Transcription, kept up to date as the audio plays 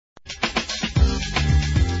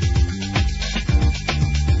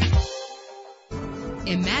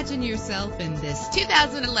Imagine yourself in this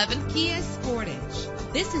 2011 Kia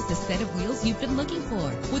Sportage. This is the set of wheels you've been looking for,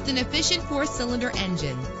 with an efficient 4-cylinder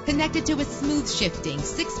engine connected to a smooth shifting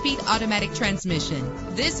 6-speed automatic transmission.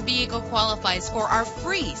 This vehicle qualifies for our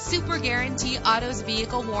free Super Guarantee Autos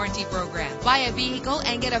Vehicle Warranty Program. Buy a vehicle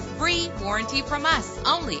and get a free warranty from us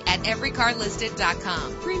only at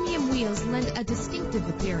everycarlisted.com. Premium wheels lend a distinctive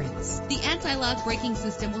appearance. The anti-lock braking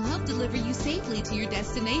system will help deliver you safely to your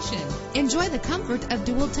destination. Enjoy the comfort of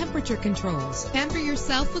dual temperature controls. Pamper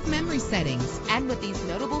yourself with memory settings. And with these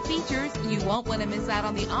notable features, you won't want to miss out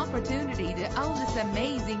on the opportunity to own this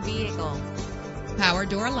amazing vehicle. Power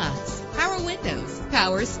door locks, power windows,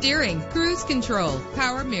 power steering, cruise control,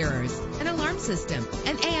 power mirrors, an alarm system,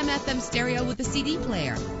 an AM/FM stereo with a CD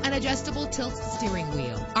player, an adjustable tilt steering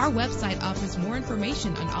wheel. Our website offers more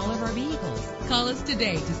information on all of our vehicles. Call us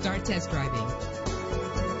today to start test driving.